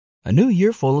A new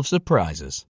year full of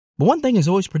surprises. But one thing is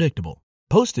always predictable.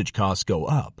 Postage costs go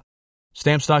up.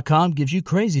 Stamps.com gives you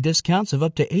crazy discounts of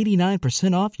up to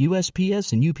 89% off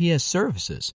USPS and UPS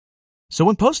services. So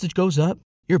when postage goes up,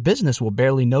 your business will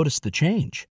barely notice the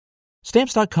change.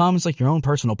 Stamps.com is like your own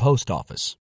personal post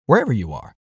office, wherever you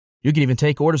are. You can even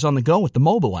take orders on the go with the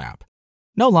mobile app.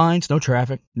 No lines, no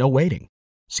traffic, no waiting.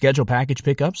 Schedule package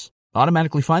pickups,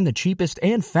 automatically find the cheapest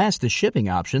and fastest shipping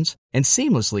options, and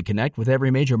seamlessly connect with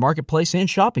every major marketplace and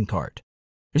shopping cart.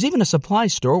 There's even a supply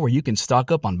store where you can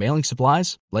stock up on mailing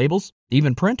supplies, labels,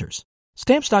 even printers.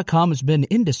 Stamps.com has been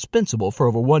indispensable for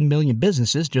over 1 million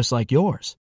businesses just like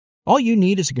yours. All you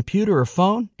need is a computer or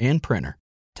phone and printer.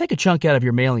 Take a chunk out of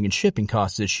your mailing and shipping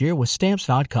costs this year with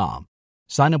Stamps.com.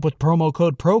 Sign up with promo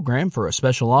code PROGRAM for a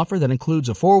special offer that includes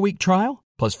a 4-week trial,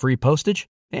 plus free postage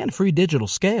and free digital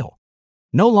scale.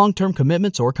 No long-term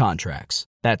commitments or contracts.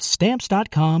 That's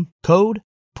Stamps.com, code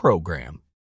PROGRAM.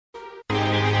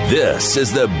 This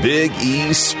is the Big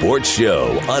E Sports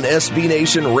Show on SB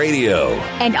Nation Radio.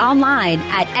 And online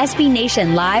at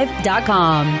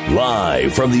SBNationLive.com.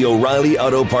 Live from the O'Reilly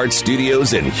Auto Parts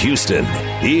Studios in Houston,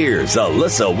 here's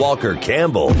Alyssa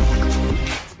Walker-Campbell.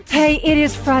 Hey, it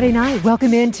is Friday night.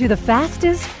 Welcome into the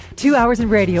fastest 2 hours in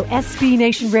radio, SB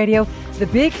Nation Radio, the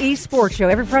Big E Sports Show,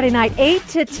 every Friday night, 8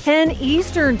 to 10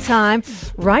 Eastern Time,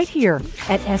 right here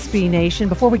at SB Nation.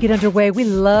 Before we get underway, we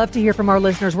love to hear from our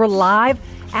listeners. We're live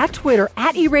at Twitter,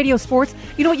 at eRadioSports.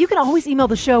 You know what? You can always email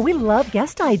the show. We love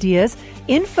guest ideas.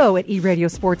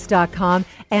 info@eradiosports.com.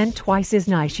 And twice as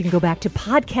nice, you can go back to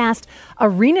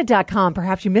podcastarena.com.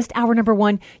 Perhaps you missed hour number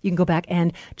 1. You can go back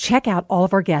and check out all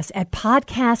of our guests at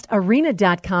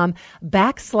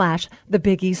podcastarena.com/The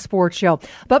Big E Sports Show.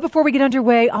 But before we get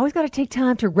underway, always got to take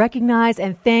time to recognize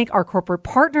and thank our corporate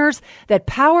partners that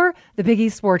power the Big E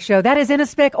Sports Show. That is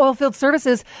Innospec Oilfield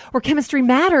Services, where chemistry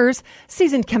matters.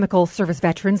 Seasoned chemical service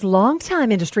veterans,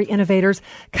 longtime industry innovators,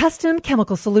 custom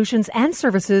chemical solutions and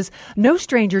services. No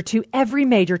stranger to every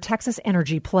major Texas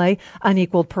energy play,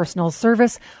 unequaled personal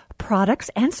service, products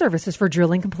and services for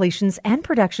drilling, completions, and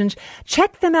productions.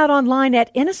 Check them out online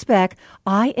at innospec.com.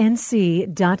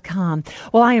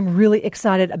 Well, I am really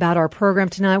excited about our program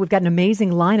tonight. We've got an amazing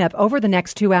lineup over the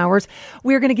next 2 hours.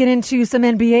 We're going to get into some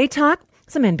NBA talk,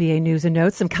 some NBA news and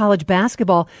notes, some college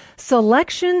basketball.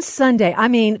 Selection Sunday. I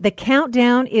mean, the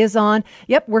countdown is on.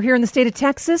 Yep, we're here in the state of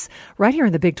Texas, right here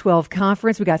in the Big 12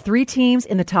 Conference. We got 3 teams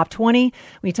in the top 20.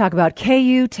 We talk about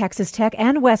KU, Texas Tech,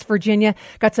 and West Virginia.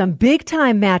 Got some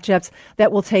big-time matchups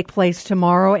that will take place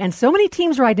tomorrow. And so many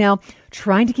teams right now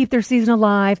trying to keep their season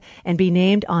alive and be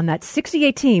named on that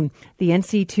 68 team, the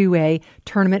NC2A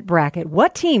tournament bracket.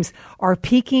 What teams are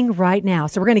peaking right now?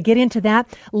 So we're going to get into that.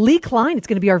 Lee Klein is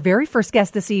going to be our very first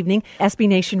guest this evening, SB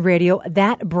Nation Radio,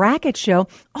 That Bracket Show.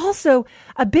 Also,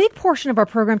 a big portion of our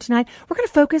program tonight, we're going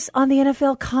to focus on the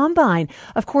NFL Combine.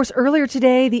 Of course, earlier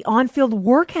today, the on-field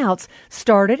workouts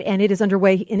started, and it is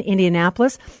underway in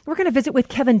Indianapolis. We're going to visit with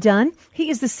Kevin Dunn. He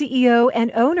is the CEO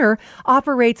and owner,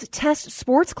 operates Test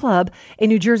Sports Club, a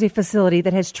New Jersey facility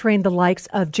that has trained the likes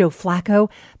of Joe Flacco,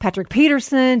 Patrick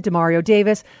Peterson, Demario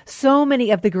Davis, so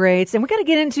many of the greats. And we're going to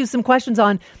get into some questions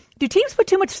on, do teams put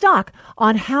too much stock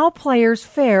on how players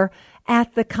fare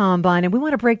at the Combine? And we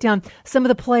want to break down some of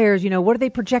the players. You know, what are they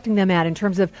projecting them at in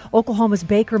terms of Oklahoma's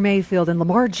Baker Mayfield and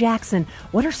Lamar Jackson?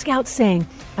 What are scouts saying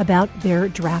about their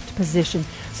draft position?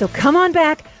 So come on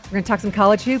back. We're going to talk some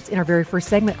college hoops in our very first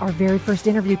segment, our very first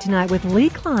interview tonight with Lee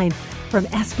Klein from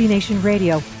SB Nation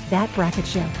Radio, That Bracket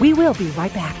Show. We will be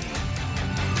right back.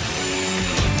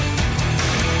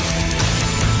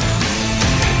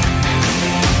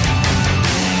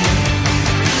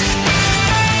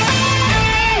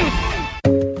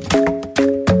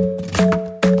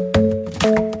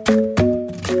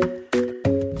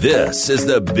 This is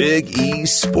the Big E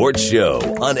Sports Show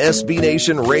on SB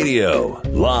Nation Radio.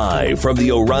 Live from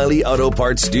the O'Reilly Auto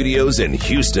Parts Studios in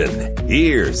Houston,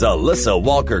 here's Alyssa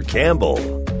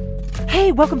Walker-Campbell.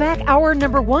 Hey, welcome back. Hour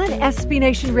number 1, SB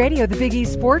Nation Radio, the Big E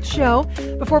Sports Show.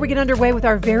 Before we get underway with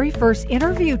our very first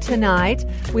interview tonight,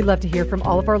 we'd love to hear from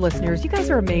all of our listeners. You guys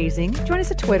are amazing. Join us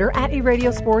at Twitter, at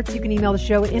eRadioSports. You can email the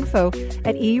show at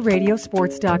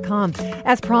info@eradiosports.com.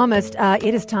 As promised,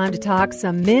 it is time to talk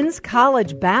some men's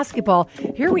college basketball.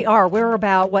 Here we are. We're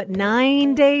about,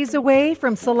 9 days away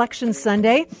from Selection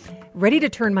Sunday. Ready to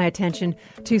turn my attention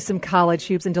to some college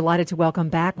hoops, and delighted to welcome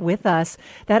back with us.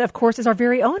 That, of course, is our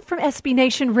very own from SB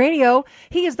Nation Radio.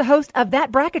 He is the host of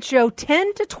That Bracket Show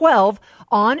 10 to 12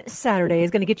 on Saturday. He's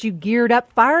going to get you geared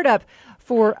up, fired up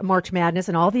for March Madness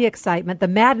and all the excitement, the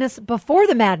madness before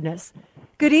the madness.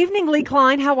 Good evening, Lee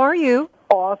Klein. How are you?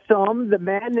 Awesome. The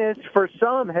madness for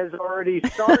some has already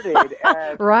started.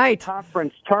 As right.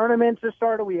 Conference tournaments have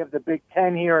started. We have the Big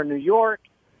Ten here in New York.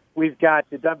 We've got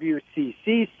the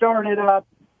WCC started up.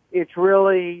 It's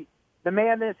really, the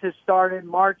madness has started.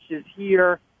 March is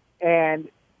here, and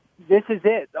this is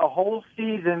it. The whole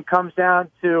season comes down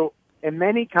to, in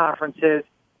many conferences,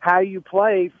 how you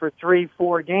play for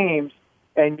 3-4 games,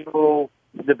 and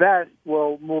the best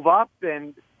will move up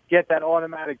and get that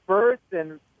automatic berth,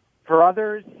 and for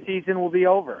others, season will be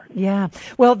over. Yeah.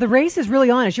 Well, the race is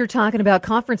really on. As you're talking about,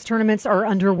 conference tournaments are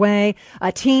underway.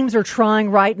 Teams are trying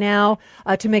right now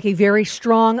to make a very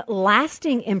strong,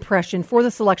 lasting impression for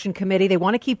the selection committee. They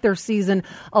want to keep their season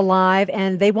alive,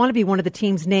 and they want to be one of the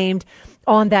teams named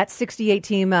on that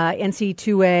 68-team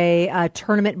NC2A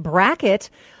tournament bracket.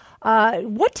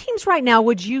 What teams right now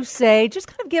would you say, just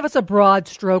kind of give us a broad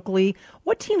stroke, Lee,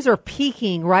 what teams are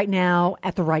peaking right now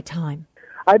at the right time?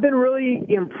 I've been really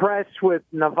impressed with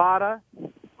Nevada,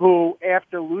 who,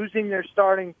 after losing their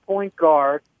starting point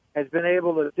guard, has been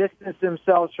able to distance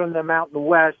themselves from the Mountain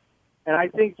West, and I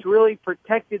think it's really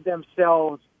protected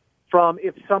themselves from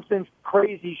if something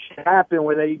crazy should happen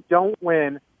where they don't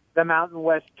win the Mountain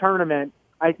West tournament.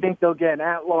 I think they'll get an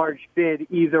at-large bid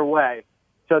either way.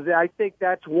 So I think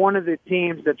that's one of the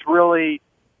teams that's really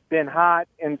been hot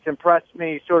and it's impressed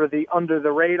me, sort of the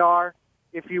under-the-radar,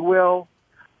 if you will.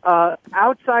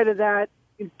 Outside of that,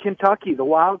 in Kentucky, the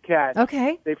Wildcats.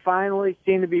 Okay. They finally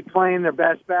seem to be playing their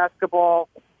best basketball.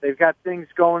 They've got things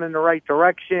going in the right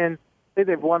direction. I think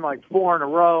they've won like 4 in a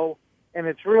row. And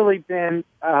it's really been,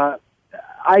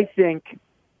 I think,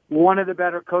 one of the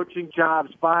better coaching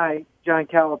jobs by John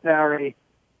Calipari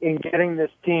in getting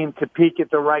this team to peak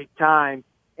at the right time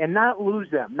and not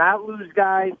lose them, not lose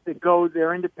guys that go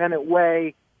their independent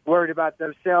way, worried about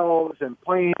themselves and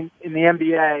playing in the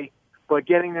NBA, but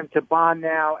getting them to bond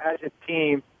now as a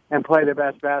team and play their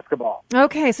best basketball.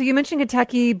 Okay, so you mentioned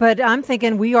Kentucky, but I'm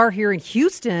thinking we are here in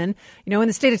Houston, in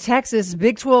the state of Texas,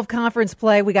 Big 12 conference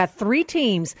play. We got 3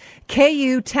 teams,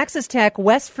 KU, Texas Tech,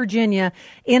 West Virginia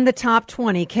in the top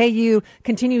 20. KU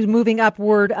continues moving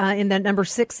upward in that number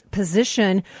 6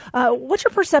 position. What's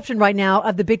your perception right now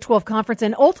of the Big 12 conference?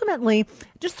 And ultimately,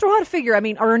 just throw out a figure,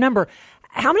 or a number.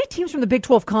 How many teams from the Big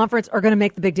 12 conference are going to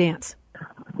make the big dance?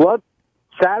 Well,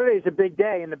 Saturday's a big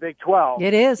day in the Big 12.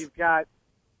 It is. You've got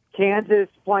Kansas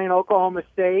playing Oklahoma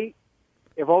State.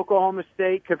 If Oklahoma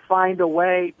State could find a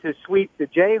way to sweep the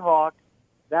Jayhawks,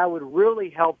 that would really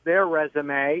help their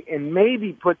resume and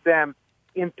maybe put them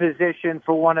in position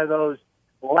for one of those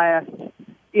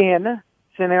last-in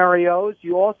scenarios.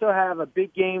 You also have a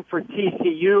big game for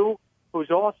TCU,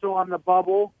 who's also on the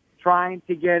bubble, trying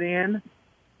to get in.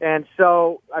 And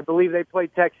so I believe they play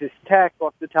Texas Tech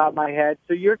off the top of my head.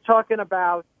 So you're talking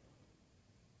about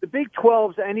the Big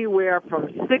 12's anywhere from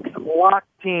 6 locked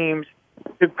teams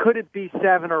to could it be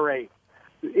 7 or 8.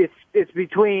 It's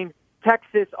between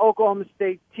Texas, Oklahoma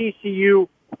State, TCU.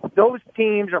 Those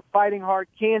teams are fighting hard.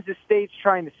 Kansas State's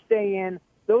trying to stay in.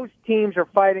 Those teams are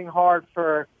fighting hard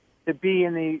to be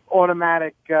in the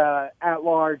automatic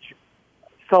at-large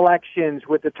selections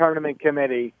with the tournament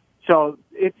committee. So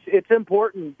it's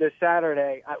important this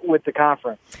Saturday with the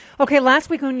conference. Okay, last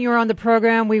week when you were on the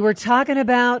program, we were talking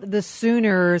about the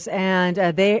Sooners, and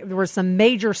there was some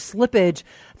major slippage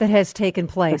that has taken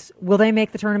place. Will they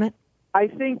make the tournament? I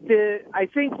think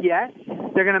yes,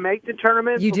 they're going to make the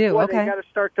tournament. You do, okay. They got to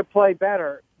start to play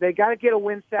better. They got to get a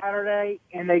win Saturday,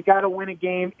 and they got to win a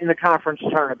game in the conference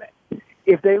tournament.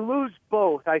 If they lose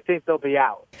both, I think they'll be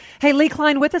out. Hey, Lee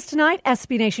Klein with us tonight,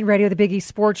 SB Nation Radio, the Big East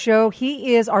Sports Show.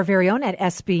 He is our very own at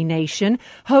SB Nation,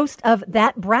 host of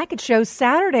That Bracket Show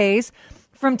Saturdays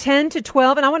from 10 to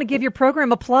 12. And I want to give your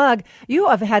program a plug. You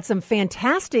have had some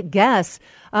fantastic guests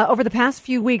over the past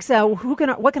few weeks.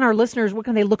 What can our listeners, what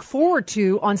can they look forward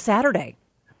to on Saturday?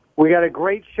 We got a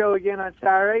great show again on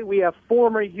Saturday. We have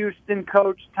former Houston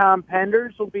coach Tom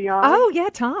Penders will be on. Oh, yeah,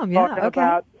 Tom. Yeah, talking okay.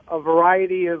 About a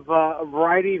variety of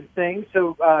things.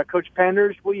 So, Coach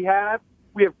Penders, we have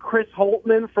Chris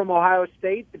Holtman from Ohio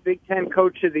State, the Big Ten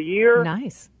Coach of the Year.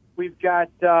 Nice. We've got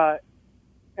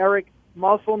Eric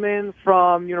Musselman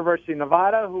from University of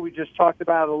Nevada, who we just talked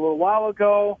about a little while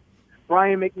ago.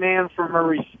 Brian McMahon from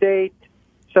Murray State.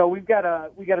 So we got a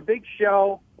big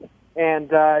show,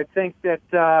 and I think that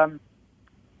the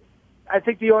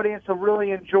audience will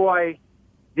really enjoy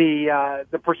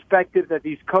the perspective that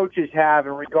these coaches have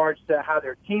in regards to how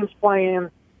their team's playing,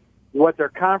 what their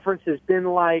conference has been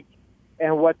like,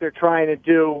 and what they're trying to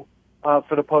do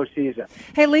for the postseason.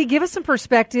 Hey, Lee, give us some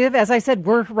perspective. As I said,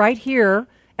 we're right here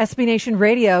SB Nation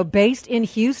Radio, based in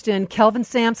Houston. Kelvin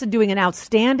Sampson doing an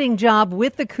outstanding job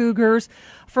with the Cougars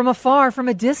from afar, from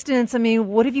a distance. I mean,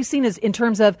 what have you seen in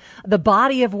terms of the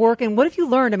body of work, and what have you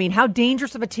learned? I mean, how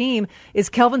dangerous of a team is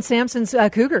Kelvin Sampson's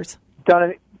Cougars?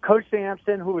 Coach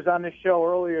Sampson, who was on the show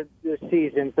earlier this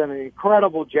season, done an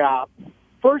incredible job.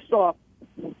 First off,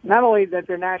 not only that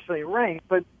they're nationally ranked,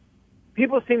 but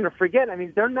people seem to forget, I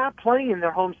mean, they're not playing in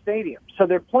their home stadium. So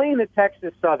they're playing at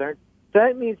Texas Southern. So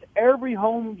that means every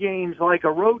home game's like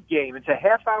a road game. It's a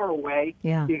half hour away.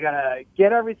 Yeah. You got to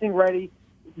get everything ready.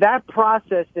 That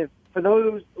process, for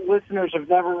those listeners who have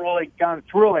never really gone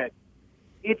through it,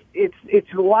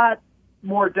 it's a lot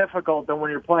more difficult than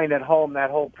when you're playing at home,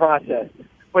 that whole process.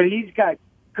 But he's got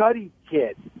gutty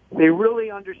kids. They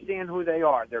really understand who they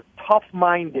are. They're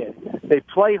tough-minded. They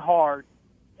play hard.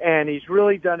 And he's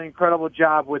really done an incredible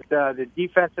job with the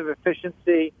defensive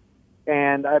efficiency.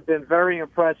 And I've been very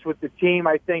impressed with the team.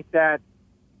 I think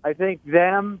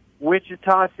them,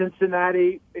 Wichita,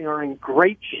 Cincinnati, are in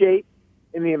great shape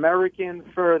in the American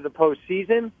for the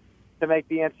postseason to make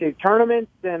the NCAA tournament.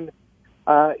 And,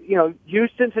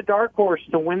 Houston's a dark horse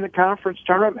to win the conference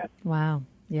tournament. Wow.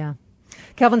 Yeah.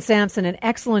 Kelvin Sampson, an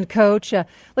excellent coach.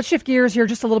 Let's shift gears here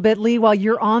just a little bit. Lee, while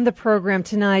you're on the program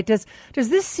tonight, does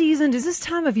this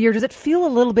time of year, does it feel a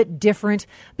little bit different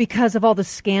because of all the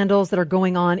scandals that are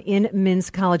going on in men's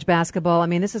college basketball? I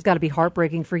mean, this has got to be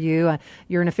heartbreaking for you.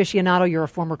 You're an aficionado, you're a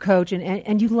former coach,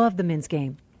 and you love the men's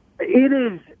game. It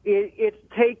is. It's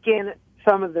taken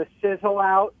some of the sizzle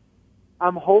out.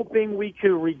 I'm hoping we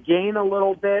could regain a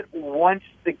little bit once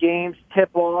the games tip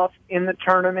off in the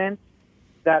tournament.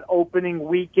 That opening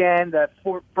weekend, that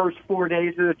first 4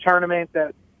 days of the tournament,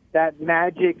 that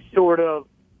magic sort of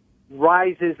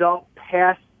rises up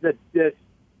past this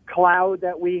cloud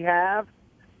that we have.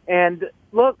 And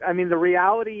look, I mean, the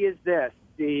reality is this: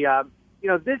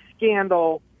 this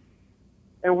scandal,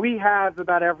 and we have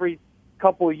about every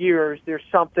couple of years, there's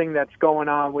something that's going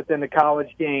on within the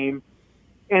college game,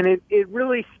 and it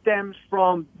really stems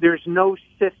from there's no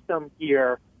system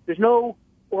here. There's no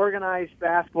organized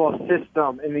basketball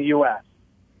system in the U.S.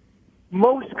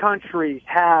 Most countries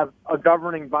have a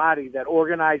governing body that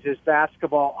organizes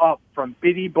basketball up from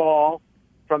bitty ball,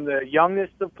 from the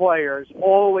youngest of players,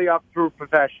 all the way up through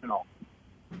professional.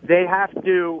 They have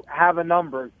to have a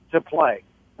number to play.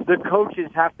 The coaches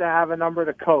have to have a number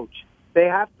to coach. They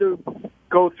have to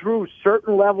go through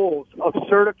certain levels of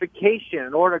certification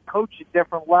in order to coach at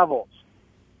different levels.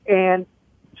 And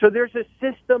so there's a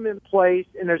system in place,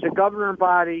 and there's a governing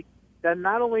body that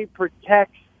not only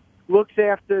looks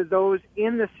after those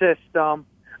in the system,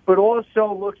 but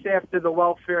also looks after the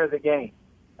welfare of the game.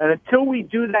 And until we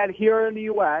do that here in the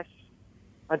U.S.,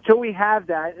 until we have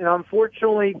that, and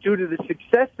unfortunately due to the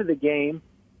success of the game,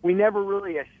 we never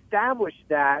really established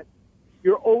that,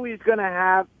 you're always going to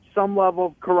have some level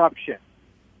of corruption.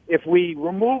 If we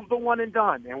remove the one and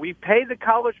done and we pay the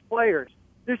college players,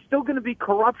 there's still going to be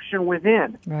corruption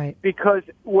within. Right. Because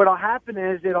what will happen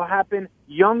is it'll happen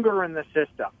younger in the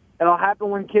system. It'll happen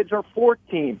when kids are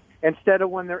 14 instead of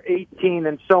when they're 18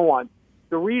 and so on.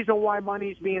 The reason why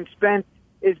money's being spent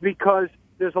is because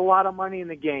there's a lot of money in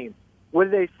the game. What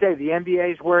do they say? The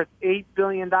NBA is worth $8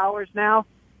 billion now?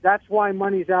 That's why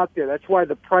money's out there. That's why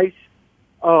the price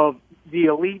of the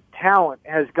elite talent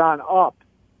has gone up.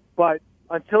 But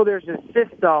until there's a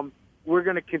system, we're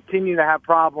going to continue to have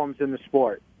problems in the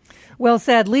sport. Well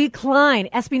said. Lee Klein,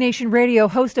 SB Nation Radio,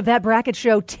 host of That Bracket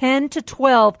Show, 10 to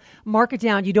 12. Mark it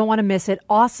down. You don't want to miss it.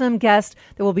 Awesome guest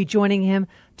that will be joining him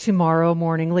tomorrow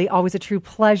morning. Lee, always a true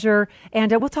pleasure.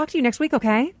 And we'll talk to you next week,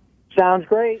 okay? Sounds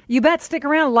great. You bet. Stick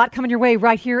around. A lot coming your way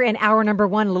right here in hour number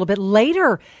one. A little bit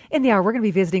later in the hour, we're going to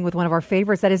be visiting with one of our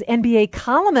favorites. That is NBA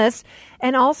columnist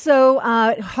and also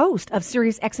host of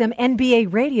Sirius XM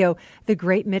NBA Radio, the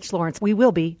great Mitch Lawrence. We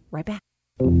will be right back.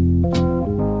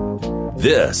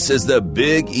 This is the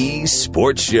Big E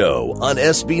Sports Show on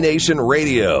SB Nation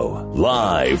Radio.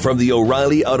 Live from the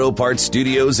O'Reilly Auto Parts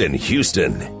Studios in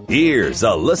Houston. Here's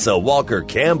Alyssa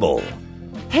Walker-Campbell.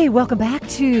 Hey, welcome back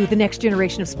to the next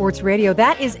generation of sports radio.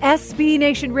 That is SB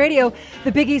Nation Radio,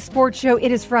 the Big East Sports Show. It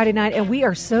is Friday night, and we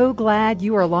are so glad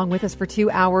you are along with us for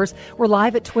 2 hours. We're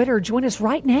live at Twitter. Join us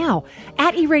right now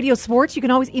at eRadio Sports. You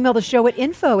can always email the show at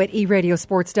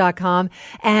info@eradiosports.com.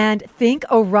 And think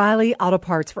O'Reilly Auto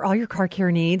Parts for all your car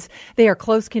care needs. They are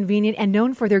close, convenient, and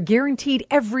known for their guaranteed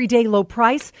everyday low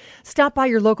price. Stop by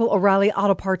your local O'Reilly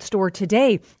Auto Parts store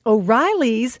today.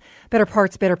 O'Reilly's, better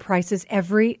parts, better prices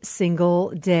every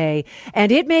single Day.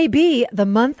 And it may be the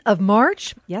month of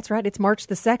March. Yeah, that's right. It's March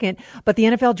the 2nd. But the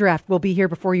NFL Draft will be here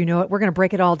before you know it. We're going to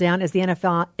break it all down as the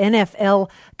NFL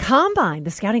Combine,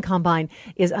 the Scouting Combine,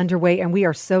 is underway. And we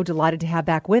are so delighted to have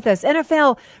back with us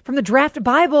NFL from the Draft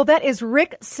Bible. That is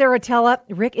Rick Saratella.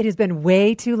 Rick, it has been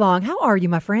way too long. How are you,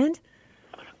 my friend?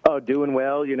 Oh, doing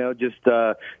well, just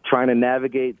trying to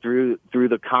navigate through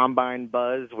the combine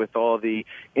buzz with all the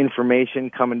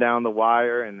information coming down the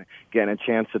wire and getting a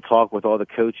chance to talk with all the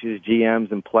coaches,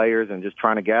 GMs, and players and just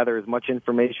trying to gather as much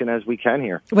information as we can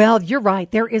here. Well, you're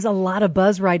right. There is a lot of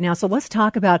buzz right now. So let's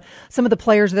talk about some of the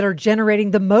players that are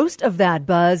generating the most of that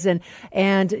buzz and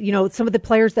some of the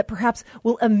players that perhaps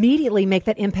will immediately make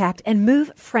that impact and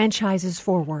move franchises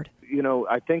forward.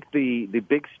 I think the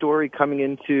big story coming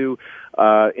into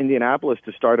Indianapolis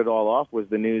to start it all off was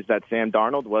the news that Sam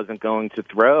Darnold wasn't going to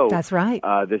throw. That's right.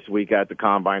 This week at the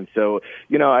Combine. So,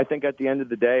 I think at the end of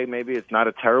the day, maybe it's not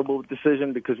a terrible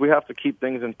decision because we have to keep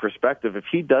things in perspective. If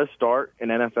he does start an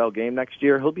NFL game next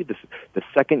year, he'll be the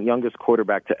second youngest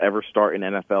quarterback to ever start an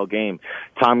NFL game.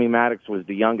 Tommy Maddox was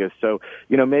the youngest. So,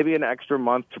 maybe an extra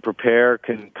month to prepare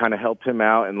can kind of help him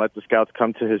out and let the scouts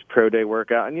come to his pro day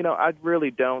workout. And, I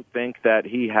really don't think that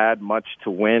he had much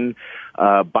to win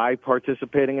by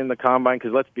participating in the Combine,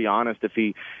 because let's be honest, if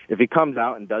he comes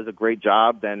out and does a great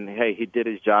job, then hey, he did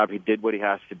his job, he did what he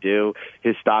has to do.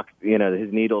 His stock,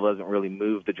 his needle doesn't really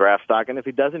move the draft stock, and if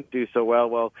he doesn't do so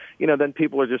well, then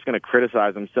people are just going to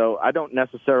criticize him. So I don't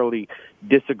necessarily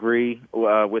disagree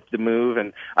with the move,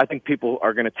 and I think people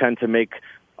are going to tend to make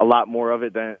a lot more of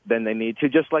it than they need to,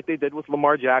 just like they did with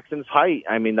Lamar Jackson's height.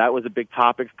 I mean, that was a big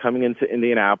topic coming into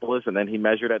Indianapolis, and then he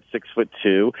measured at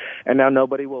 6'2", and now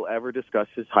nobody will ever discuss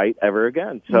his height ever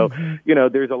again. So,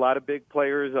 there's a lot of big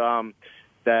players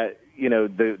that,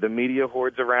 the media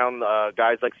hoards around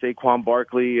guys like Saquon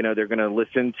Barkley. They're going to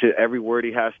listen to every word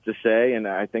he has to say, and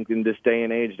I think in this day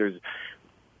and age, there's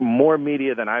more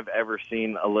media than I've ever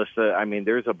seen, Alyssa. I mean,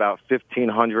 there's about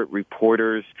 1,500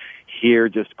 reporters here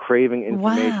just craving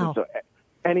information. Wow. So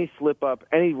any slip up,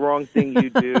 any wrong thing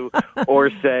you do or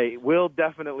say will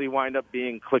definitely wind up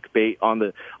being clickbait on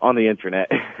the internet.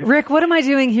 Rick, what am I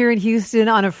doing here in Houston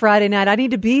on a Friday night? I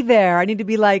need to be there. I need to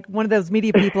be like one of those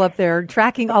media people up there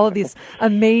tracking all of these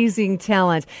amazing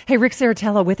talent. Hey, Rick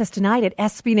Saratella with us tonight at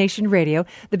SB Nation Radio,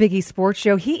 the Big East Sports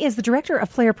Show. He is the director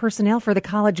of player personnel for the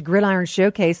College Gridiron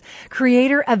Showcase,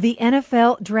 creator of the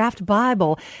NFL Draft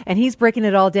Bible, and he's breaking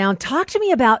it all down. Talk to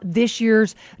me about this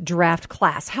year's draft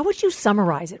class. How would you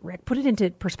summarize it, Rick? Put it into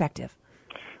perspective.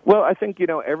 Well, I think,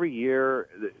 every year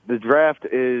the draft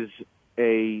is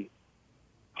a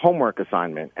homework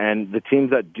assignment, and the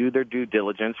teams that do their due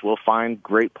diligence will find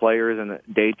great players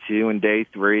in day 2 and day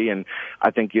 3. And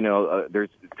I think, there's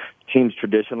teams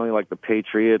traditionally like the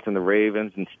Patriots and the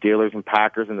Ravens and Steelers and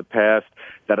Packers in the past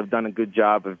that have done a good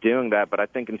job of doing that. But I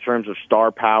think in terms of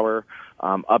star power,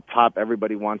 up top,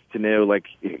 everybody wants to know,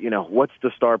 what's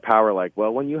the star power like?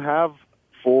 Well, when you have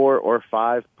 4 or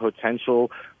 5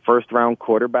 potential first-round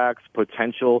quarterbacks,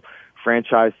 potential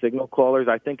franchise signal callers,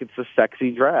 I think it's a sexy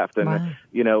draft. And,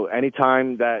 wow.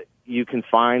 Anytime that you can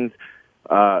find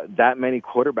that many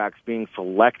quarterbacks being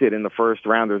selected in the first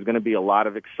round, there's going to be a lot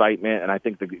of excitement. And I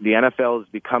think the NFL has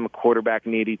become a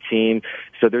quarterback-needy team.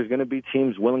 So there's going to be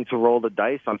teams willing to roll the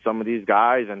dice on some of these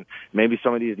guys and maybe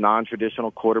some of these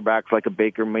non-traditional quarterbacks like a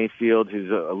Baker Mayfield who's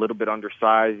a little bit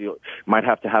undersized. You might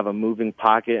have to have a moving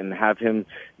pocket and have him,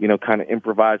 kind of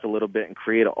improvise a little bit and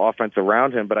create an offense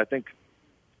around him. But I think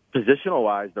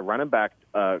positional-wise, the running back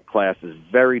class is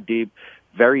very deep,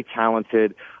 very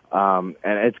talented. And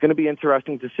it's going to be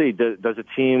interesting to see. Does a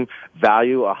team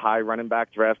value a high running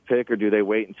back draft pick, or do they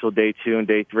wait until day 2 and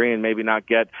day 3 and maybe not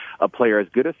get a player as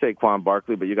good as Saquon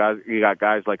Barkley? But you got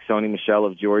guys like Sony Michel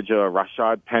of Georgia, or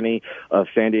Rashad Penny of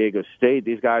San Diego State.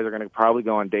 These guys are going to probably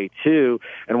go on day 2.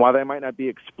 And while they might not be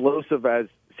explosive as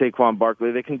Saquon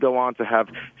Barkley, they can go on to have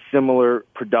similar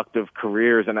productive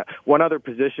careers. And one other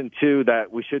position, too,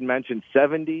 that we should mention,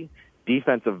 70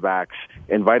 defensive backs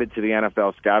invited to the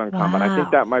NFL Scouting Combine. I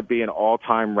think that might be an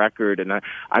all-time record. And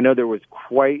I know there was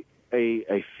quite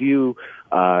a few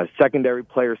secondary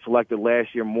players selected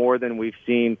last year, more than we've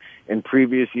seen in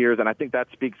previous years. And I think that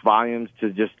speaks volumes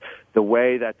to just the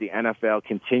way that the NFL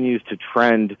continues to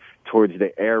trend towards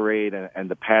the air raid and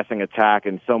the passing attack,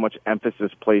 and so much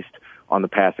emphasis placed on the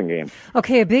passing game.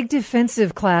 Okay, a big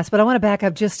defensive class, but I want to back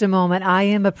up just a moment.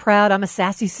 I'm a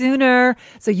sassy Sooner.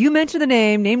 So you mentioned the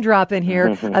name drop in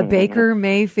here, a Baker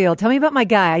Mayfield. Tell me about my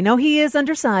guy. I know he is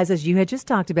undersized, as you had just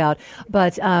talked about,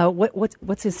 but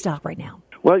what's his stock right now?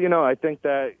 Well, I think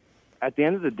that at the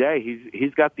end of the day,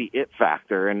 he's got the it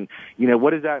factor. And, you know,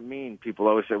 what does that mean? People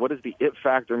always say, what does the it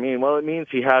factor mean? Well, it means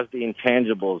he has the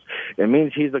intangibles. It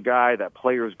means he's a guy that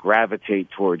players gravitate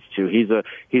towards too.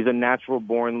 He's a natural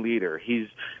born leader. He's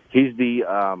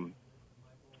the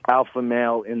alpha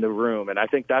male in the room. And I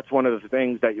think that's one of the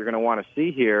things that you're going to want to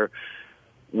see here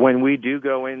when we do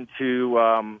go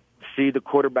into see the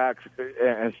quarterbacks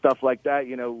and stuff like that.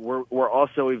 You know, we're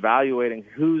also evaluating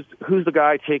who's the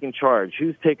guy taking charge,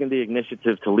 who's taking the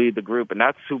initiative to lead the group, and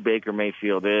that's who Baker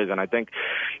Mayfield is. And I think,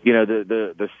 you know,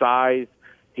 the size.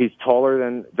 He's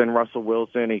taller than Russell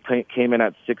Wilson. He came in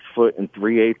at 6 foot and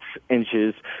 3/8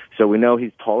 so we know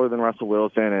he's taller than Russell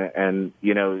Wilson, and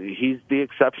you know, he's the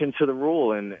exception to the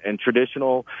rule. And in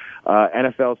traditional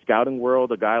NFL scouting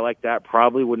world, a guy like that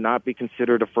probably would not be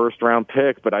considered a first-round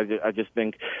pick. But I just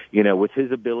think, you know, with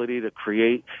his ability to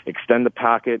create, extend the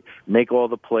pocket, make all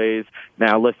the plays.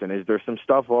 Now, listen, is there some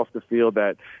stuff off the field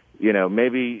that, you know,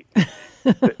 maybe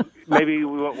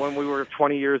when we were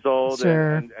 20 years old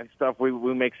sure. and stuff, we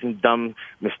make some dumb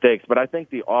mistakes. But I think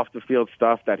the off-the-field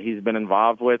stuff that he's been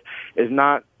involved with is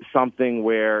not something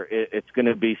where it's going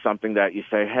to be something that you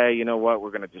say, hey, you know what,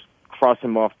 we're going to just cross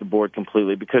him off the board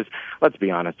completely. Because let's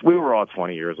be honest, we were all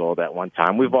 20 years old at one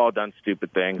time. We've all done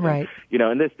stupid things. Right. And, you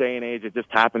know, in this day and age, it just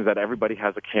happens that everybody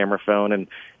has a camera phone. And,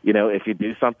 you know, if you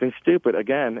do something stupid,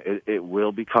 again, it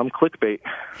will become clickbait.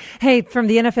 Hey, from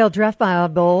the NFL Draft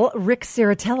Bible, Rick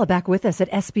Saratella back with us at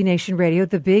SB Nation Radio,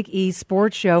 the Big E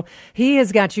Sports Show. He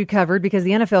has got you covered because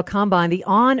the NFL Combine, the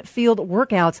on-field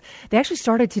workouts, they actually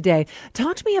started today.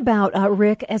 Talk to me about,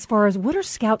 Rick, as far as what are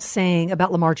scouts saying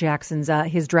about Lamar Jackson's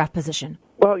his draft position?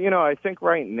 Well, you know, I think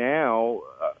right now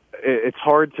it's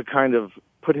hard to kind of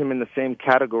put him in the same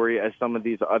category as some of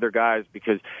these other guys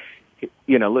because,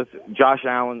 you know, listen, Josh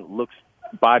Allen looks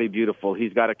body beautiful.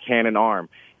 He's got a cannon arm.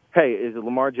 Hey, is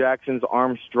Lamar Jackson's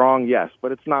arm strong? Yes,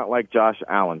 but it's not like Josh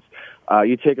Allen's.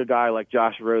 You take a guy like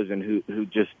Josh Rosen who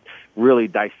just really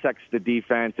dissects the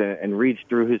defense and reads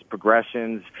through his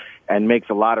progressions and makes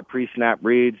a lot of pre-snap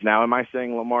reads. Now, am I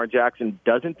saying Lamar Jackson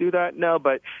doesn't do that? No,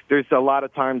 but there's a lot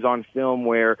of times on film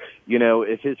where, you know,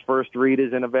 if his first read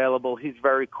isn't available, he's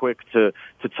very quick to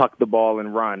tuck the ball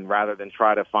and run rather than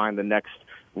try to find the next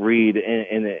read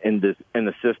in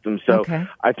the system. So okay.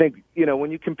 I think, you know,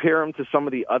 when you compare him to some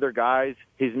of the other guys,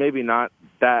 he's maybe not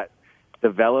that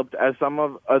developed as some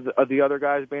of the other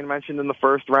guys being mentioned in the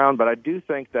first round. But I do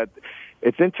think that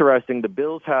it's interesting. The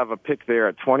Bills have a pick there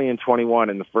at 20 and 21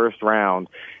 in the first round.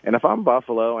 And if I'm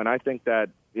Buffalo and I think that,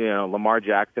 you know, Lamar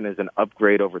Jackson is an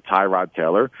upgrade over Tyrod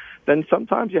Taylor, then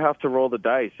sometimes you have to roll the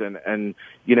dice. And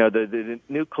you know, the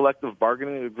new collective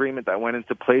bargaining agreement that went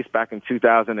into place back in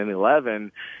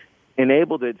 2011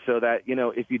 enabled it so that, you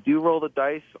know, if you do roll the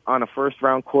dice on a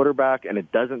first-round quarterback and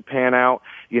it doesn't pan out,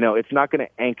 you know, it's not going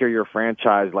to anchor your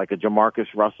franchise like a Jamarcus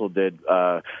Russell did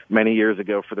many years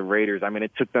ago for the Raiders. I mean,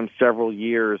 it took them several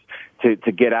years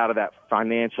to get out of that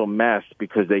financial mess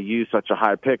because they used such a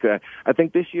high pick. I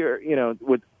think this year, you know,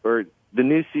 or the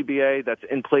new CBA that's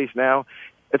in place now,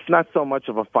 it's not so much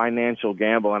of a financial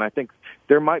gamble, and I think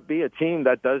there might be a team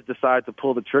that does decide to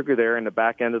pull the trigger there in the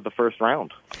back end of the first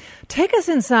round. Take us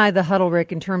inside the huddle,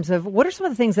 Rick, in terms of what are some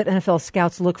of the things that NFL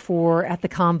scouts look for at the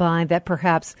Combine that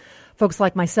perhaps folks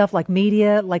like myself, like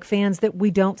media, like fans, that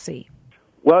we don't see?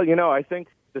 Well, you know, I think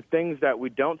the things that we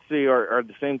don't see are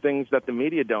the same things that the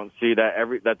media don't see,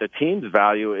 that the teams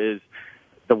value is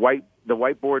the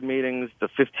whiteboard meetings, the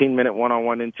 15-minute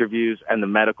one-on-one interviews, and the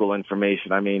medical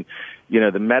information. I mean, you know,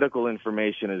 the medical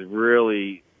information is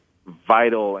really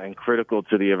vital and critical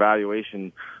to the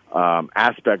evaluation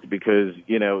aspect because,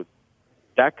 you know,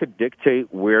 that could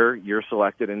dictate where you're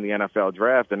selected in the NFL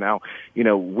draft. And now, you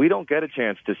know, we don't get a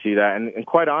chance to see that. And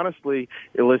quite honestly,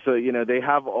 Alyssa, you know, they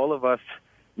have all of us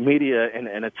media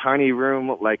in a tiny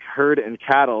room like herd and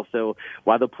cattle. So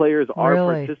while the players are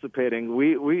participating,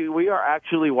 we are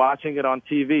actually watching it on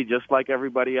TV just like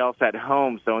everybody else at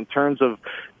home. So in terms of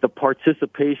the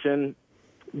participation,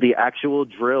 the actual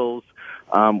drills,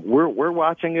 we're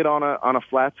watching it on a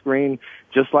flat screen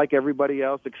just like everybody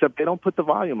else, except they don't put the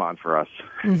volume on for us.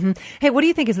 Mm-hmm. Hey, what do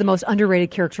you think is the most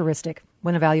underrated characteristic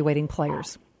when evaluating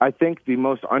players? I think the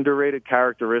most underrated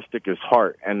characteristic is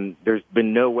heart, and there's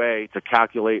been no way to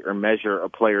calculate or measure a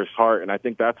player's heart, and I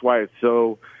think that's why it's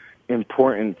so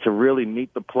important to really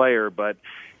meet the player. But,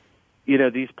 you know,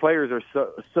 these players are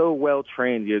so well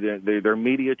trained. They're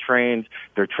media trained.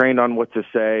 They're trained on what to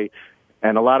say,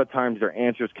 and a lot of times their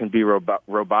answers can be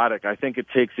robotic. I think it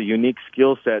takes a unique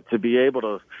skill set to be able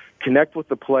to connect with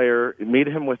the player, meet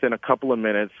him within a couple of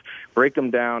minutes, break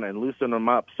him down, and loosen him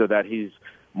up so that he's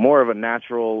more of a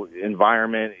natural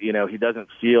environment. You know, he doesn't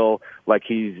feel like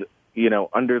he's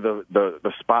under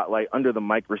the spotlight, under the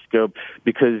microscope,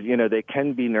 because, they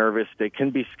can be nervous. They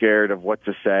can be scared of what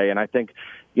to say. And I think,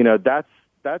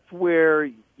 that's where,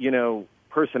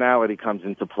 personality comes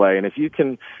into play. And if you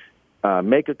can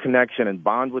make a connection and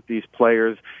bond with these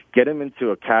players, get them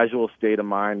into a casual state of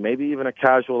mind, maybe even a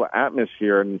casual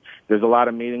atmosphere. And there's a lot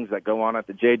of meetings that go on at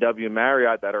the JW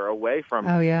Marriott that are away from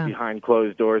behind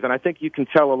closed doors. And I think you can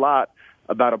tell a lot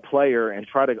about a player and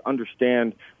try to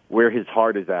understand where his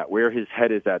heart is at, where his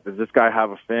head is at. Does this guy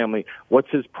have a family? What's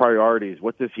his priorities?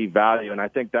 What does he value? And I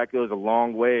think that goes a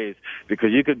long ways,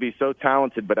 because you could be so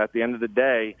talented, but at the end of the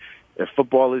day, if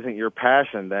football isn't your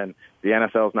passion, then the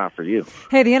NFL is not for you.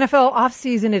 Hey, the NFL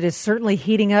offseason, it is certainly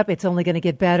heating up. It's only going to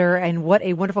get better. And what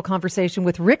a wonderful conversation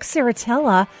with Rick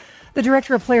Saratella, the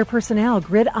Director of Player Personnel,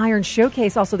 Gridiron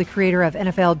Showcase, also the creator of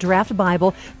NFL Draft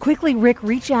Bible. Quickly, Rick,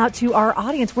 reach out to our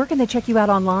audience. Where can they check you out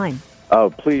online? Oh,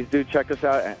 please do check us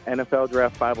out at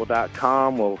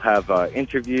NFLDraftBible.com. We'll have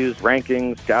interviews,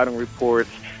 rankings, scouting reports,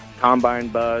 Combine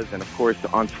Buzz, and, of course,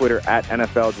 on Twitter at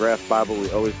NFL Draft Bible.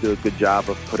 We always do a good job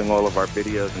of putting all of our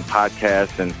videos and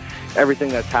podcasts and everything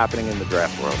that's happening in the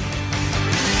draft world.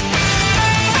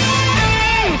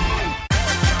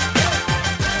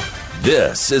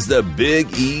 This is the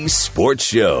Big E Sports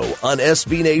Show on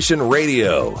SB Nation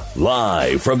Radio,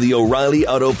 live from the O'Reilly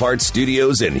Auto Parts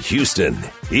Studios in Houston.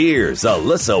 Here's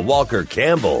Alyssa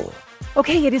Walker-Campbell.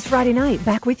 Okay, it is Friday night.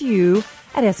 Back with you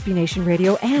at SB Nation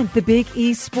Radio and the Big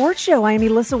E Sports Show. I am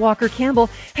Alyssa Walker-Campbell.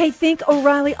 Hey, think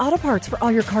O'Reilly Auto Parts for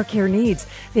all your car care needs.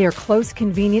 They are close,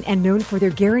 convenient, and known for their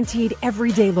guaranteed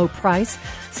everyday low price.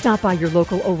 Stop by your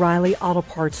local O'Reilly Auto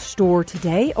Parts store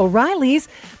today. O'Reilly's,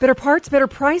 better parts, better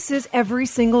prices every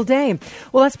single day.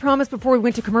 Well, as promised before we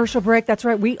went to commercial break, that's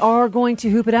right, we are going to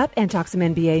hoop it up and talk some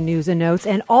NBA news and notes.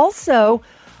 And also,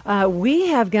 we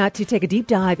have got to take a deep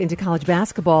dive into college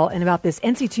basketball and about this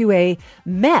NC2A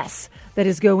mess that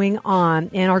is going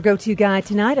on. And our go-to guy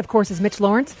tonight, of course, is Mitch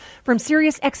Lawrence from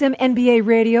Sirius XM NBA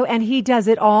Radio, and he does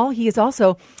it all. He is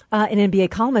also an NBA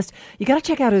columnist. You got to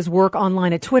check out his work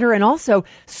online at Twitter and also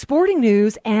Sporting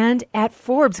News and at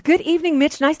Forbes. Good evening,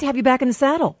 Mitch. Nice to have you back in the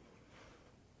saddle.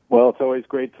 Well, it's always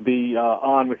great to be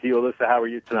on with you, Alyssa. How are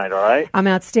you tonight, all right? I'm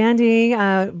outstanding.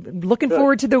 Looking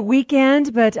forward to the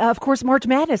weekend, but of course, March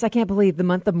Madness. I can't believe the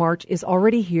month of March is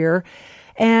already here.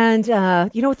 And,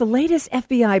 with the latest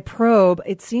FBI probe,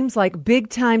 it seems like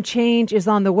big-time change is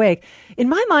on the way. In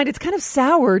my mind, it's kind of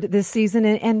soured this season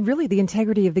and really the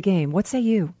integrity of the game. What say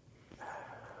you?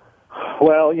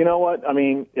 Well, you know what? I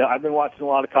mean, I've been watching a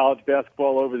lot of college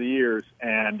basketball over the years,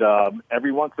 and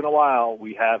every once in a while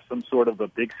we have some sort of a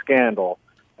big scandal.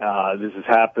 This has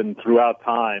happened throughout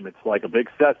time. It's like a big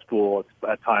cesspool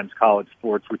at times, college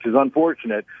sports, which is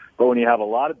unfortunate. But when you have a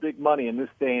lot of big money in this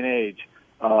day and age,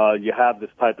 you have this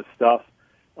type of stuff.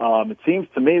 It seems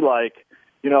to me like,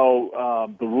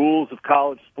 the rules of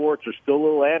college sports are still a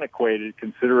little antiquated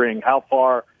considering how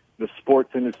far the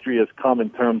sports industry has come in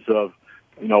terms of,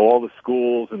 all the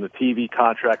schools and the TV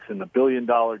contracts and the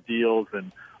billion-dollar deals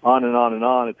and on and on and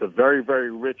on. It's a very,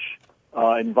 very rich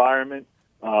environment.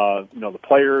 The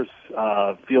players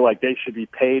feel like they should be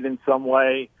paid in some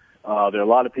way. There are a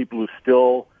lot of people who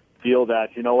still feel that,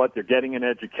 they're getting an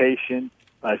education.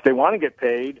 If they want to get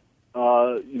paid,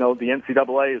 the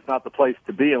NCAA is not the place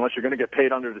to be unless you're going to get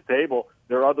paid under the table.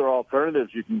 There are other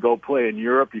alternatives. You can go play in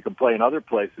Europe. You can play in other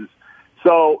places.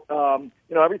 So,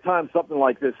 every time something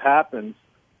like this happens,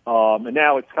 and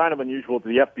now it's kind of unusual that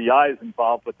the FBI is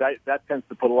involved, but that tends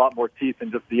to put a lot more teeth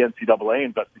in just the NCAA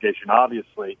investigation,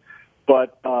 obviously.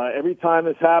 But every time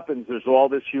this happens, there's all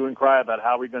this hue and cry about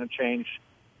how we're going to change,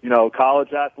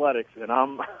 college athletics. And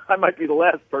I might be the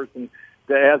last person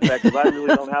to ask that because I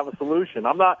really don't have a solution.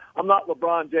 I'm not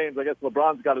LeBron James. I guess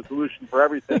LeBron's got a solution for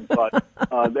everything, but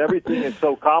everything is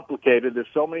so complicated. There's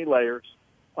so many layers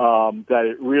that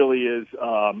it really is.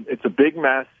 It's a big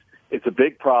mess. It's a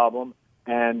big problem,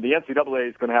 and the NCAA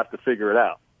is going to have to figure it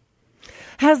out.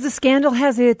 Has the scandal,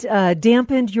 has it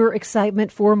dampened your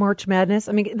excitement for March Madness?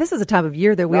 I mean, this is a time of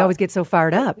year that we always get so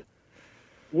fired up.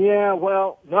 Yeah,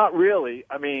 well, not really.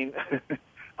 I mean,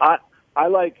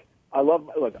 I'm like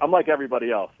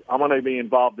everybody else. I'm going to be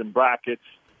involved in brackets.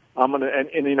 I'm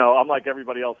like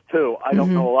everybody else too. I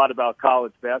don't know a lot about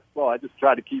college basketball. I just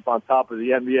try to keep on top of the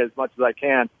NBA as much as I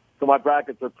can. So my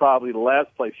brackets are probably the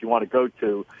last place you want to go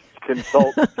to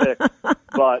consult and pick.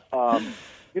 But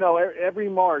every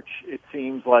March it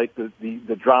seems like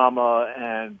the drama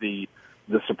and the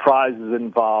surprises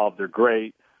involved are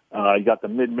great. You got the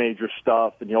mid-major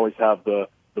stuff, and you always have the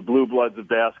blue bloods of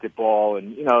basketball,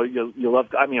 and you love.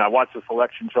 I mean, I watch the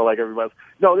selection show like everybody else.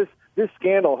 No, this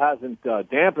scandal hasn't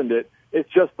dampened it. it's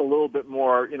just a little bit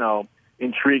more,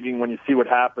 intriguing when you see what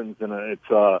happens. And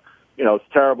it's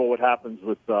terrible what happens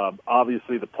with,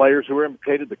 obviously, the players who are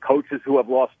implicated, the coaches who have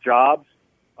lost jobs,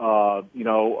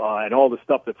 and all the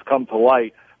stuff that's come to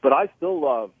light. But I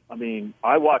still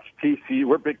I watch TCU.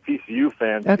 We're big TCU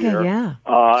fans here. Yeah.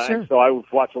 Sure. And so I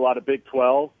watch a lot of Big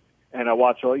 12, and I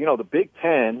watch, the Big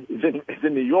 10 is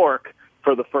in New York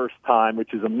for the first time,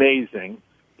 which is amazing.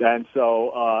 And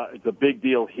so it's a big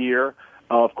deal here.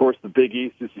 Of course, the Big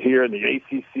East is here, and the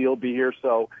ACC will be here.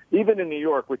 So even in New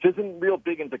York, which isn't real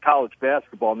big into college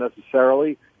basketball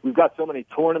necessarily, we've got so many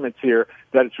tournaments here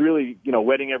that it's really,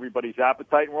 whetting everybody's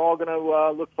appetite, and we're all going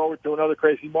to look forward to another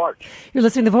crazy March. You're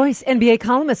listening to The Voice. NBA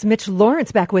columnist Mitch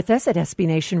Lawrence back with us at SB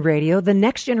Nation Radio, the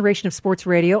next generation of sports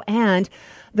radio, and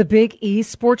the Big E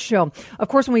Sports Show. Of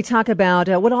course, when we talk about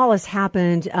what all has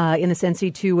happened in this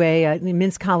NCAA,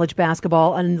 men's college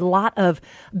basketball, and a lot of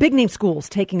big-name schools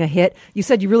taking a hit, you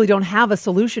said you really don't have a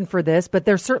solution for this, but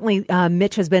there certainly,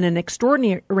 Mitch, has been an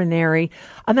extraordinary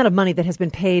amount of money that has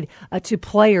been paid to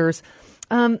players.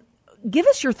 Give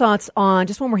us your thoughts on,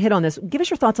 just one more hit on this, give us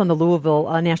your thoughts on the Louisville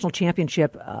National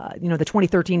Championship, the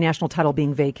 2013 national title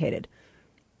being vacated.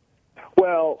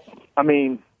 Well,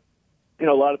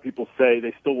 a lot of people say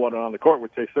they still want it on the court,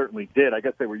 which they certainly did. I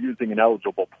guess they were using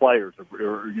ineligible players, or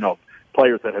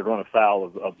players that had run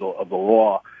afoul of the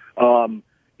law.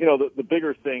 The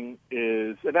bigger thing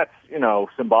is, and that's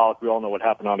symbolic. We all know what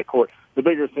happened on the court. The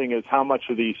bigger thing is how much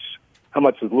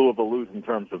does Louisville lose in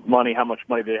terms of money? How much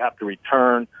money they have to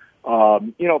return?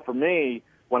 For me,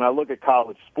 when I look at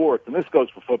college sports, and this goes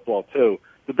for football too,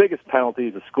 the biggest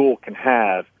penalties a school can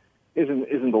have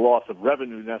isn't the loss of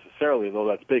revenue necessarily, though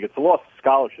that's big. It's the loss of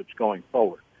scholarships going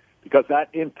forward, because that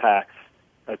impacts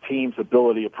a team's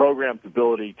ability, a program's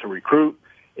ability to recruit.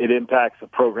 It impacts a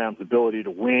program's ability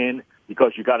to win,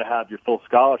 because you got to have your full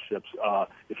scholarships.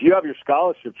 If you have your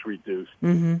scholarships reduced,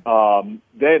 then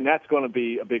that's going to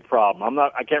be a big problem.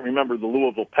 I can't remember the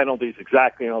Louisville penalties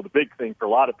exactly. The big thing for a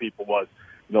lot of people was,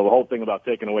 the whole thing about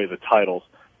taking away the titles.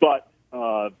 But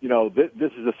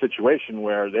this is a situation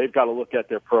where they've got to look at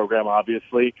their program,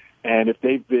 obviously, and if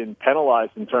they've been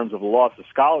penalized in terms of the loss of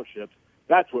scholarships,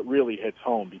 that's what really hits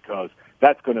home, because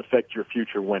that's going to affect your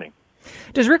future winning.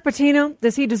 Does Rick Pitino,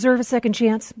 does he deserve a second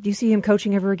chance? Do you see him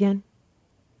coaching ever again?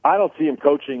 I don't see him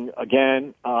coaching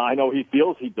again. I know he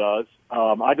feels he does.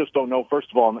 I just don't know, first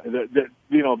of all,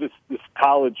 this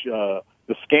college,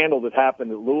 the scandal that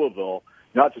happened at Louisville,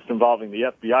 not just involving the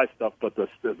FBI stuff, but the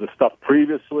stuff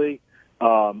previously,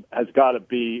 has got to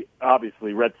be,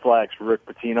 obviously, red flags for Rick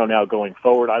Pitino now going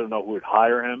forward. I don't know who would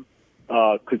hire him.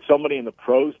 Could somebody in the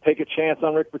pros take a chance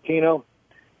on Rick Pitino?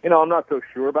 I'm not so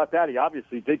sure about that. He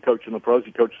obviously did coach in the pros.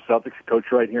 He coached the Celtics. He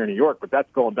coached right here in New York, but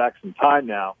that's going back some time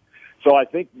now. So I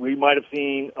think we might have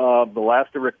seen the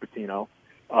last of Rick Pitino,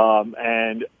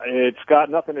 and it's got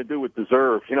nothing to do with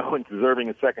deserve, and deserving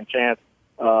a second chance.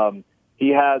 He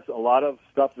has a lot of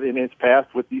stuff in his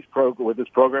past with this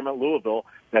program at Louisville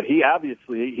that he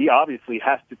obviously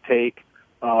has to take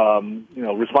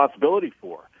responsibility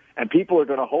for, and people are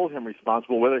going to hold him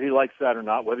responsible whether he likes that or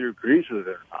not, whether he agrees with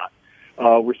it or not.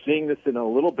 We're seeing this in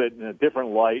a different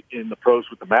light in the pros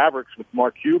with the Mavericks, with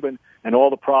Mark Cuban and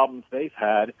all the problems they've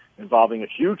had involving a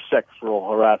huge sexual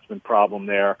harassment problem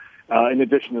there, in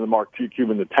addition to the Mark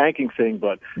Cuban, the tanking thing.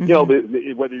 But,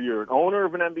 whether you're an owner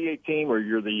of an NBA team or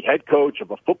you're the head coach of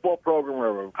a football program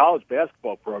or a college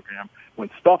basketball program,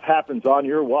 when stuff happens on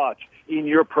your watch, in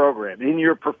your program, in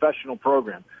your professional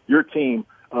program, your team,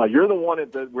 you're the one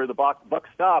where the buck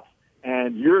stops.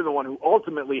 And you're the one who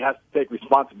ultimately has to take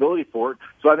responsibility for it.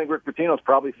 So I think Rick Pitino's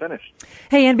probably finished.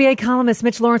 Hey, NBA columnist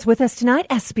Mitch Lawrence with us tonight.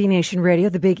 SB Nation Radio,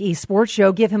 the Big E Sports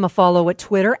Show. Give him a follow at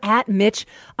Twitter at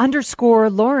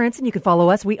Mitch_Lawrence. And you can follow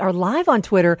us. We are live on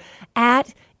Twitter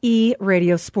at E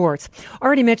Radio Sports.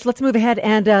 Alrighty, Mitch, let's move ahead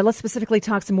and let's specifically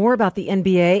talk some more about the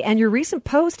NBA and your recent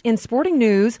post in Sporting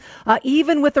News.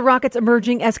 Even with the Rockets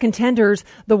emerging as contenders,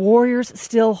 the Warriors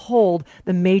still hold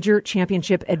the major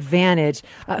championship advantage.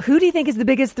 Who do you think is the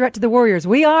biggest threat to the Warriors?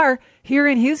 We are here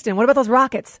in Houston. What about those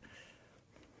Rockets?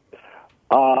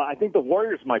 I think the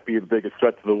Warriors might be the biggest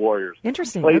threat to the Warriors.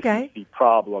 Interesting. Okay.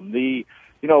 Problem.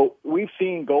 We've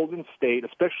seen Golden State,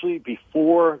 especially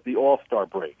before the All-Star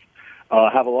break,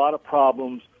 have a lot of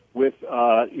problems with,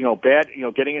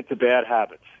 getting into bad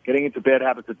habits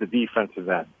at the defensive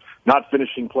end, not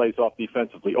finishing plays off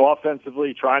defensively,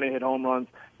 offensively, trying to hit home runs,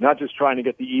 not just trying to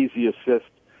get the easy assist,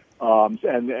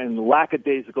 and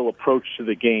lackadaisical approach to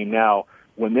the game. Now,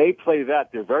 when they play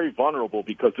that, they're very vulnerable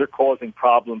because they're causing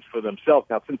problems for themselves.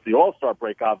 Now, since the All-Star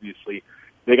break, obviously,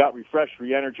 they got refreshed,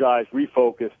 re-energized,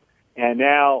 refocused, and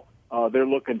now they're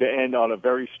looking to end on a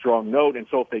very strong note. And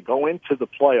so if they go into the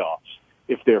playoffs,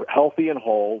 if they're healthy and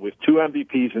whole with 2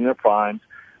 MVPs in their primes,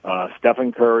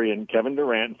 Stephen Curry and Kevin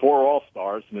Durant, and 4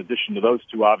 All-Stars, in addition to those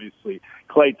 2, obviously,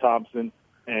 Klay Thompson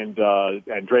and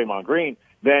Draymond Green,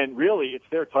 then really it's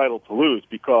their title to lose,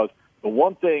 because the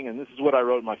one thing, and this is what I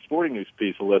wrote in my Sporting News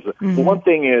piece, Alyssa, the one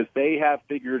thing is they have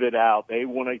figured it out. They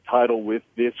won a title with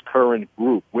this current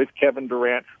group, with Kevin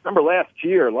Durant. Remember last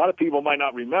year, a lot of people might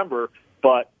not remember,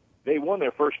 but they won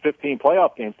their first 15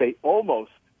 playoff games. They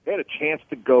had a chance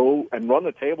to go and run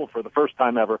the table for the first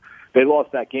time ever. They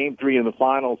lost that Game 3 in the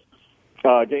finals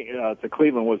to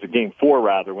Cleveland, was a Game 4,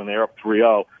 rather, when they were up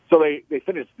 3-0. So they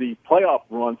finished the playoff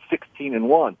run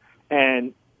 16-1.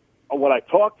 And when I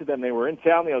talked to them, they were in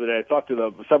town the other day. I talked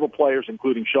to several players,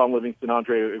 including Sean Livingston,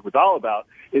 Andre Iguodala, about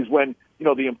is when,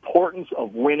 the importance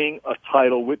of winning a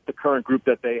title with the current group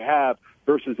that they have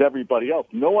versus everybody else.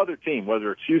 No other team,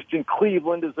 whether it's Houston,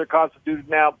 Cleveland as they're constituted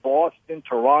now, Boston,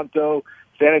 Toronto,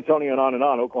 San Antonio, and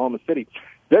on, Oklahoma City.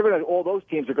 All those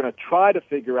teams are going to try to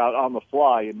figure out on the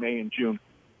fly in May and June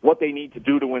what they need to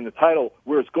do to win the title,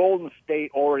 whereas Golden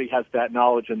State already has that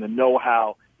knowledge and the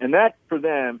know-how. And that, for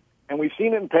them, and we've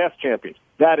seen it in past champions,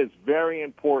 that is very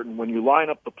important when you line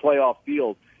up the playoff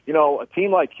field. A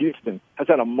team like Houston has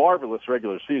had a marvelous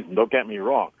regular season, don't get me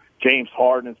wrong. James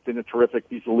Harden has been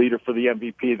he's the leader for the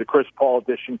MVP, the Chris Paul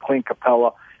addition, Clint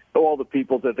Capella, all the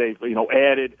people that they've,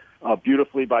 added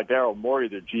beautifully by Daryl Morey,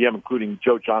 their GM, including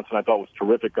Joe Johnson, I thought was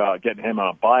terrific getting him on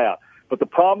a buyout. But the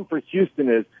problem for Houston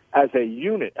is, as a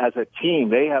unit, as a team,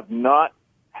 they have not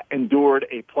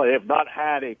they have not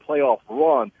had a playoff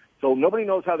run. So nobody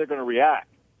knows how they're going to react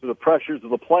to the pressures of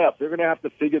the playoffs. They're going to have to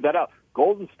figure that out.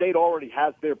 Golden State already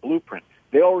has their blueprint.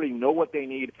 They already know what they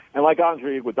need. And like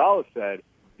Andre Iguodala said,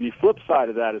 the flip side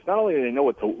of that is not only do they know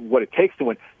what it takes to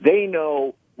win, they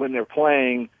know when they're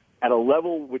playing at a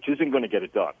level which isn't going to get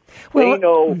it done. Well, they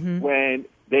know when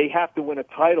they have to win a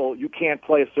title, you can't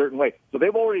play a certain way. So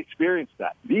they've already experienced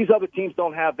that. These other teams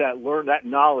don't have that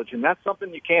knowledge, and that's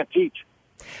something you can't teach.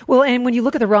 Well, and when you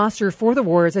look at the roster for the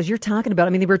Warriors, as you're talking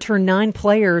about, they returned 9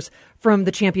 players from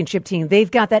the championship team.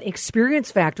 They've got that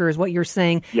experience factor, is what you're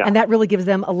saying, and that really gives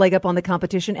them a leg up on the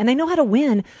competition. And they know how to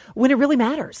win when it really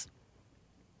matters.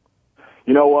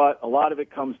 You know what? A lot of it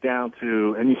comes down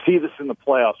to, and you see this in the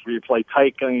playoffs where you play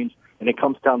tight games, and it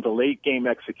comes down to late game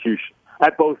execution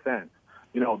at both ends.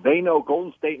 They know,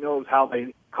 Golden State knows how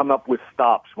they come up with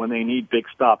stops when they need big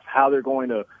stops, how they're going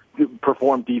to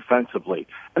perform defensively.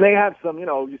 And they have some,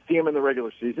 you see them in the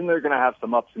regular season, they're going to have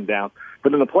some ups and downs.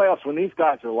 But in the playoffs, when these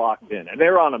guys are locked in and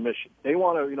they're on a mission, they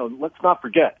want to, let's not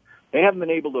forget, they haven't been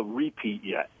able to repeat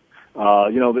yet.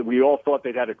 That we all thought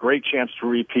they'd had a great chance to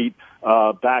repeat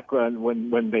back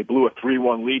when they blew a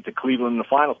 3-1 lead to Cleveland in the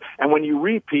finals. And when you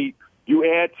repeat, you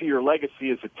add to your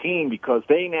legacy as a team, because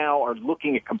they now are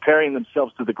looking at comparing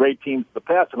themselves to the great teams of the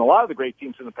past. And a lot of the great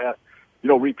teams in the past,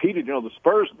 repeated. The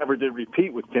Spurs never did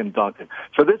repeat with Tim Duncan.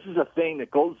 So this is a thing that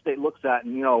Golden State looks at.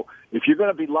 And, if you're going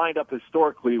to be lined up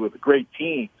historically with great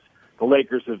teams, the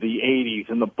Lakers of the 80s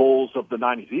and the Bulls of the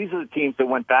 90s, these are the teams that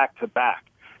went back to back.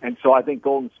 And so I think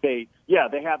Golden State,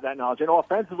 they have that knowledge. And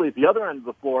offensively, at the other end of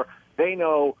the floor, they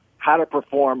know how to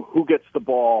perform, who gets the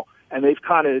ball, and they've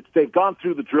gone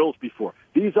through the drills before.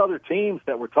 These other teams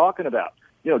that we're talking about,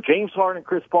 James Harden and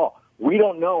Chris Paul, we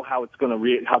don't know how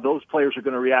how those players are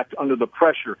going to react under the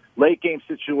pressure, late game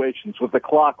situations with the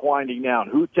clock winding down,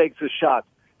 who takes the shots,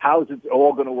 how is it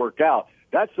all going to work out.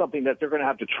 That's something that they're going to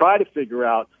have to try to figure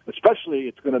out, especially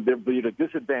it's going to be at a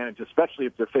disadvantage, especially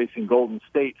if they're facing Golden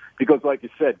State, because like you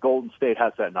said, Golden State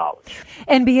has that knowledge.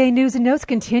 NBA News and Notes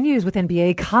continues with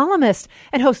NBA columnist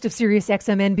and host of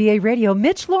SiriusXM NBA Radio,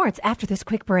 Mitch Lawrence, after this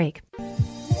quick break.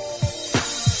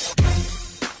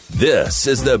 This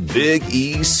is the Big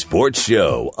E Sports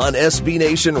Show on SB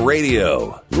Nation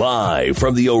Radio. Live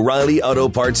from the O'Reilly Auto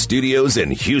Parts Studios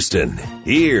in Houston.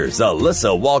 Here's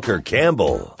Alyssa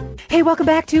Walker-Campbell. Hey, welcome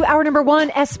back to hour number 1,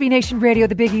 SB Nation Radio,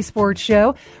 the Big E Sports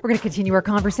Show. We're going to continue our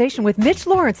conversation with Mitch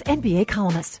Lawrence, NBA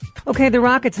columnist. Okay, the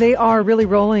Rockets, they are really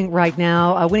rolling right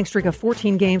now. A winning streak of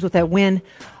 14 games with that win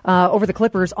over the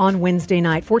Clippers on Wednesday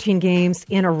night. 14 games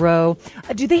in a row.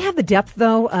 Do they have the depth,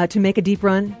 though, to make a deep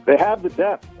run? They have the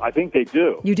depth. I think they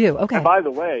do. You do? Okay. And by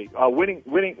the way,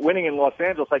 winning in Los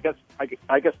Angeles, I guess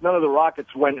none of the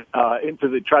Rockets went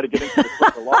try to get into the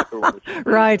Clipper locker room.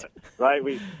 Right. Right.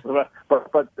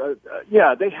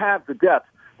 They have the depth.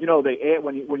 They add,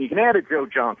 when you can add a Joe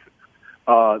Johnson,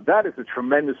 that is a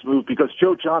tremendous move, because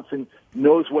Joe Johnson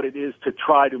knows what it is to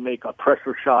try to make a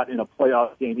pressure shot in a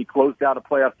playoff game. He closed out a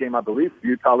playoff game, I believe, for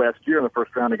Utah last year in the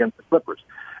first round against the Clippers.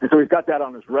 And so he's got that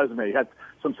on his resume. He had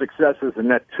some successes in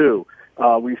that, too.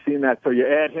 We've seen that. So you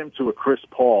add him to a Chris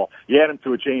Paul, you add him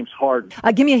to a James Harden.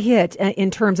 Give me a hit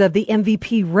in terms of the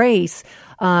MVP race.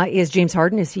 Is James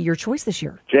Harden, is he your choice this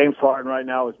year? James Harden right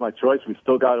now is my choice. We've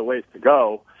still got a ways to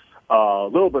go. A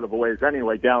little bit of a ways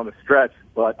anyway down the stretch,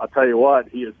 but I'll tell you what,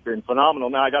 he has been phenomenal.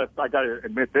 Now I got to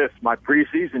admit this: my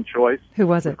preseason choice. Who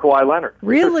was it? Kawhi Leonard.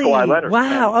 Really? Kawhi Leonard.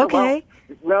 Wow. Okay.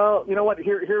 Well, you know what?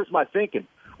 Here's my thinking.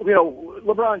 You know,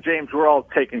 LeBron James, we're all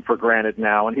taking for granted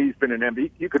now, and he's been an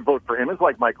MVP. You could vote for him. It's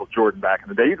like Michael Jordan back in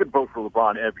the day. You could vote for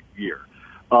LeBron every year.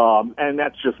 And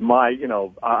that's just my,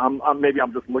 maybe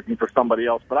I'm just looking for somebody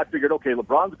else, but I figured, okay,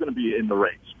 LeBron's going to be in the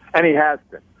race, and he has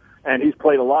been. And he's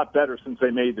played a lot better since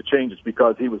they made the changes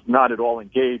because he was not at all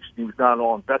engaged. He was not at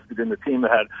all invested in the team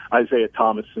that had Isaiah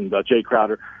Thomas and Jay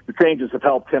Crowder. The changes have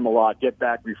helped him a lot, get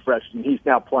back refreshed, and he's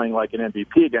now playing like an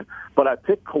MVP again. But I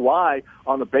picked Kawhi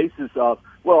on the basis of,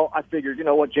 well, I figured, you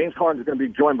know what, James Harden is going to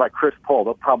be joined by Chris Paul.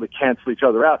 They'll probably cancel each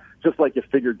other out, just like you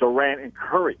figured Durant and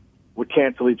Curry would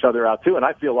cancel each other out too. And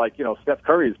I feel like, Steph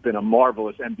Curry has been a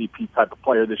marvelous MVP type of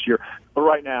player this year. But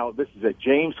right now, this is a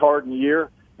James Harden year.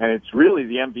 And it's really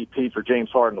the MVP for James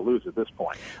Harden to lose at this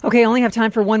point. Okay, I only have time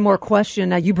for one more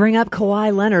question. You bring up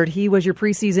Kawhi Leonard. He was your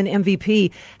preseason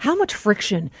MVP. How much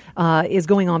friction is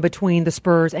going on between the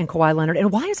Spurs and Kawhi Leonard?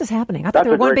 And why is this happening? I thought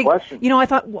they were one big question. I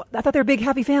thought they're a big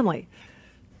happy family.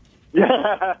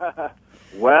 Yeah.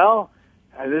 Well,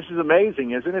 this is amazing,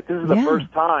 isn't it? This is the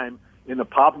first time in the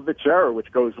Popovich era,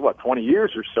 which goes 20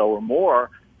 years or so or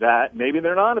more, that maybe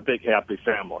they're not a big happy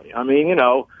family. I mean,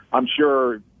 I'm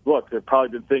sure. Look, there have probably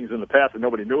been things in the past that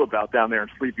nobody knew about down there in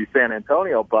sleepy San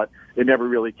Antonio, but it never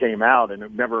really came out, and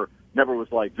it never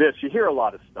was like this. You hear a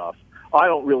lot of stuff. I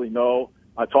don't really know.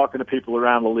 Talking to people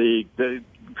around the league,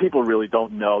 people really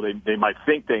don't know. They might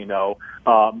think they know.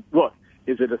 Look,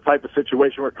 is it a type of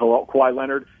situation where Kawhi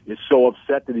Leonard is so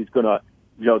upset that he's going to,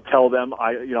 tell them,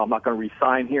 I'm not going to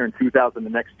re-sign here in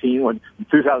 2019 when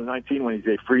he's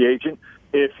a free agent?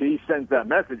 If he sends that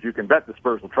message, you can bet the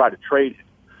Spurs will try to trade him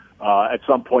at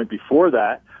some point before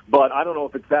that, but I don't know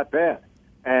if it's that bad.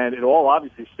 And it all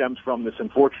obviously stems from this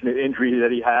unfortunate injury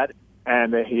that he had,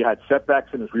 and that he had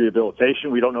setbacks in his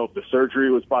rehabilitation. We don't know if the surgery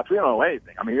was botched. We don't know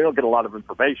anything. I mean, we don't get a lot of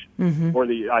information. Mm-hmm. Or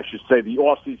the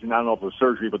off-season, I don't know if it was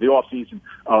surgery, but the off-season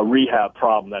rehab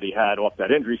problem that he had off that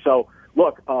injury. So,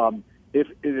 look, if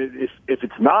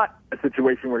it's not a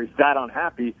situation where he's that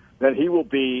unhappy, then he will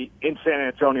be in San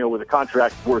Antonio with a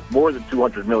contract worth more than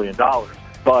 $200 million.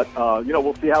 But,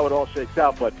 we'll see how it all shakes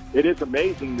out. But it is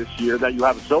amazing this year that you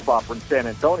have a soap opera in San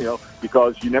Antonio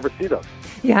because you never see those.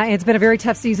 Yeah, it's been a very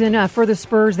tough season for the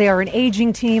Spurs. They are an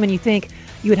aging team, and you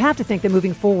would have to think that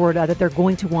moving forward that they're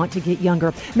going to want to get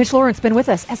younger. Mitch Lawrence been with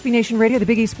us, SB Nation Radio, the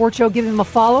Big East Sports Show. Give him a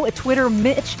follow at Twitter,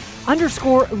 Mitch_Lawrence,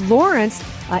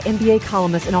 NBA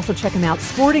columnist, and also check him out,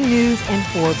 Sporting News and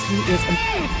Forbes. He is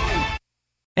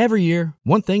Every year,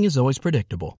 one thing is always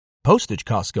predictable. Postage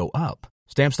costs go up.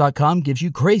 Stamps.com gives you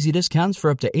crazy discounts for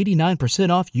up to 89%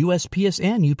 off USPS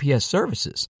and UPS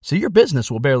services, so your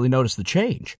business will barely notice the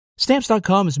change.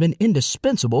 Stamps.com has been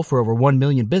indispensable for over 1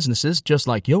 million businesses just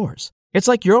like yours. It's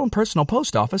like your own personal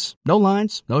post office. No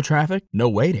lines, no traffic, no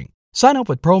waiting. Sign up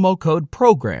with promo code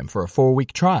PROGRAM for a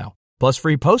 4-week trial, plus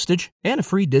free postage and a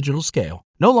free digital scale.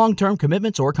 No long-term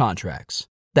commitments or contracts.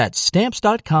 That's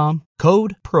Stamps.com,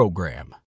 code PROGRAM.